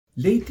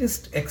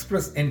Latest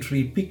express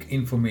entry pick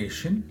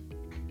information.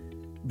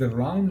 The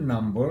round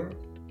number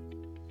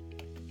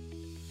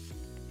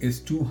is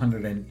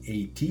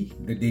 280.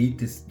 The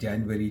date is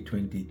January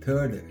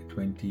 23rd,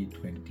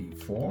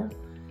 2024.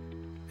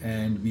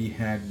 And we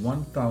had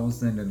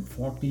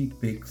 1040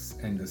 picks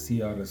and the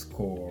CRS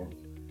score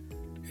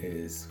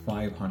is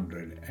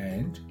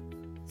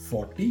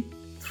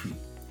 543.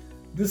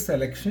 This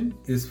selection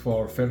is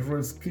for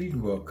federal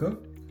skilled worker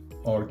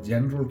or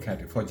general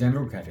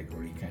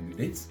category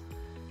candidates.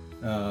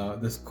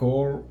 The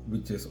score,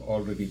 which is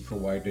already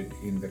provided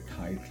in the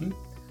title.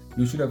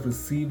 You should have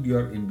received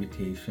your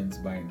invitations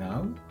by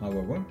now.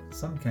 However,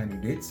 some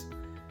candidates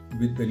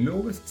with the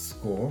lowest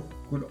score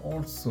could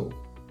also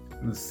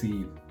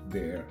receive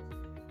their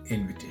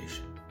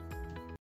invitation.